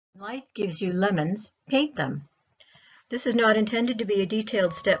Life gives you lemons, paint them. This is not intended to be a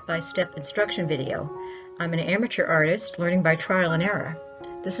detailed step-by-step instruction video. I'm an amateur artist learning by trial and error.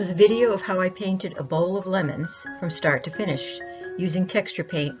 This is a video of how I painted a bowl of lemons from start to finish, using texture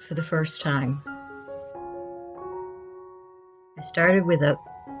paint for the first time. I started with a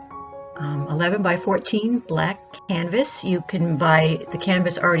 11 by 14 black canvas. You can buy the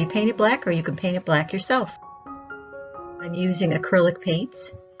canvas already painted black, or you can paint it black yourself. I'm using acrylic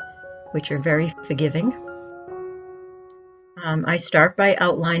paints, which are very forgiving. I start by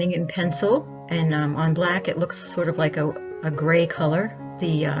outlining in pencil, and on black it looks sort of like a gray color,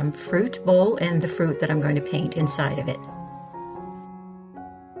 the fruit bowl and the fruit that I'm going to paint inside of it.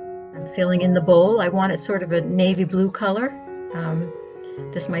 I'm filling in the bowl. I want it sort of a navy blue color.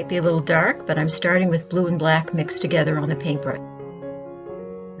 This might be a little dark, but I'm starting with blue and black mixed together on the paintbrush.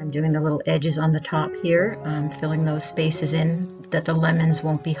 I'm doing the little edges on the top here, filling those spaces in that the lemons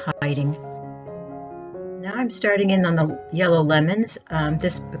won't be hiding. Now I'm starting in on the yellow lemons.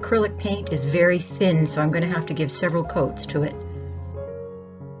 This acrylic paint is very thin, so I'm going to have to give several coats to it.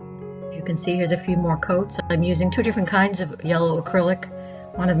 As you can see, here's a few more coats. I'm using two different kinds of yellow acrylic.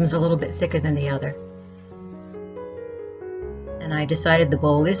 One of them is a little bit thicker than the other. And I decided the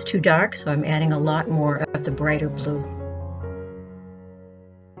bowl is too dark, so I'm adding a lot more of the brighter blue.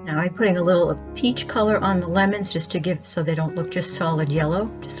 Now I'm putting a little peach color on the lemons just to give, so they don't look just solid yellow,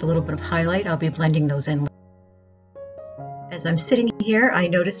 just a little bit of highlight. I'll be blending those in. As I'm sitting here, I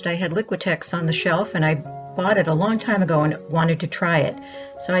noticed I had Liquitex on the shelf, and I bought it a long time ago and wanted to try it.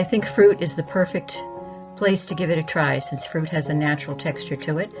 So I think fruit is the perfect place to give it a try, since fruit has a natural texture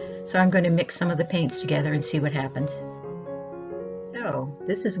to it. So I'm going to mix some of the paints together and see what happens. So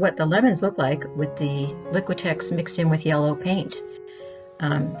this is what the lemons look like with the Liquitex mixed in with yellow paint.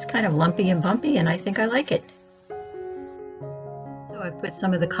 It's kind of lumpy and bumpy, and I think I like it. So I put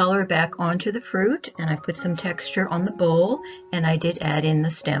some of the color back onto the fruit, and I put some texture on the bowl, and I did add in the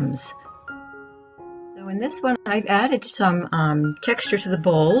stems. So in this one, I've added some texture to the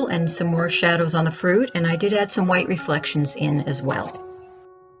bowl and some more shadows on the fruit, and I did add some white reflections in as well.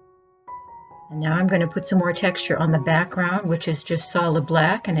 And now I'm going to put some more texture on the background, which is just solid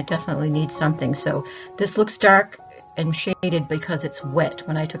black, and it definitely needs something. So this looks dark and shaded because it's wet.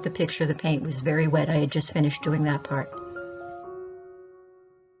 When I took the picture, the paint was very wet. I had just finished doing that part.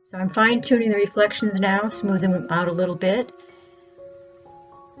 So I'm fine-tuning the reflections now, smoothing them out a little bit.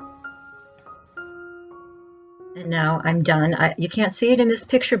 And now I'm done. You can't see it in this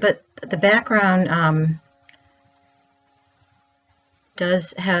picture, but the background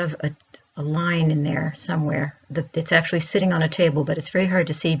does have a line in there somewhere. It's actually sitting on a table, but it's very hard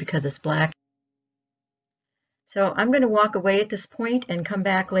to see because it's black. So I'm going to walk away at this point and come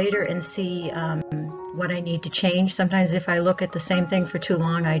back later and see what I need to change. Sometimes if I look at the same thing for too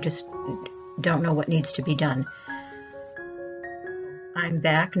long, I just don't know what needs to be done. I'm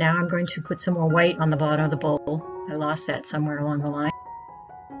back now. I'm going to put some more white on the bottom of the bowl. I lost that somewhere along the line.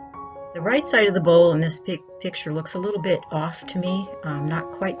 The right side of the bowl in this picture looks a little bit off to me,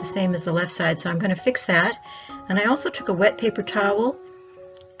 not quite the same as the left side, so I'm going to fix that. And I also took a wet paper towel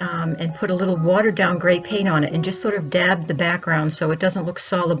and put a little watered down gray paint on it and just sort of dabbed the background so it doesn't look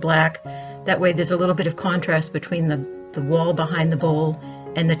solid black. That way there's a little bit of contrast between the wall behind the bowl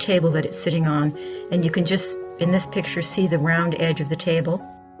and the table that it's sitting on. And you can just, in this picture, see the round edge of the table.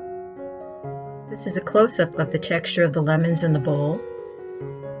 This is a close-up of the texture of the lemons in the bowl.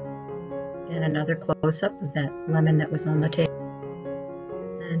 And another close-up of that lemon that was on the table.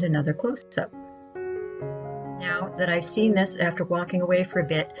 And another close-up. Now that I've seen this after walking away for a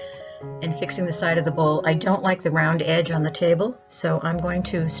bit and fixing the side of the bowl, I don't like the round edge on the table, so I'm going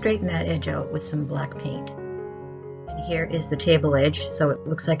to straighten that edge out with some black paint. And here is the table edge, so it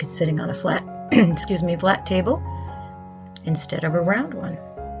looks like it's sitting on a flat, flat table instead of a round one.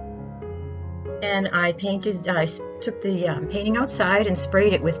 And I took the painting outside and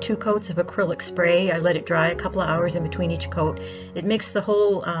sprayed it with 2 coats of acrylic spray. I let it dry a couple of hours in between each coat. It makes the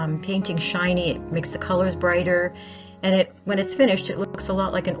whole painting shiny, it makes the colors brighter, and when it's finished it looks a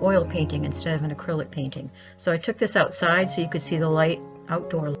lot like an oil painting instead of an acrylic painting. So I took this outside so you could see the light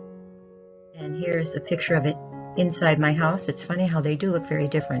outdoor. And here's a picture of it inside my house. It's funny how they do look very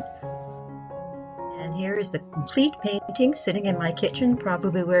different. And here is the complete painting sitting in my kitchen,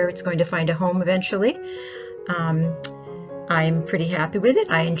 probably where it's going to find a home eventually. I'm pretty happy with it.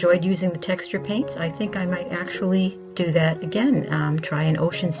 I enjoyed using the texture paints. I think I might actually do that again, try an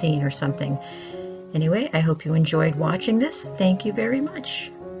ocean scene or something. Anyway, I hope you enjoyed watching this. Thank you very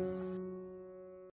much.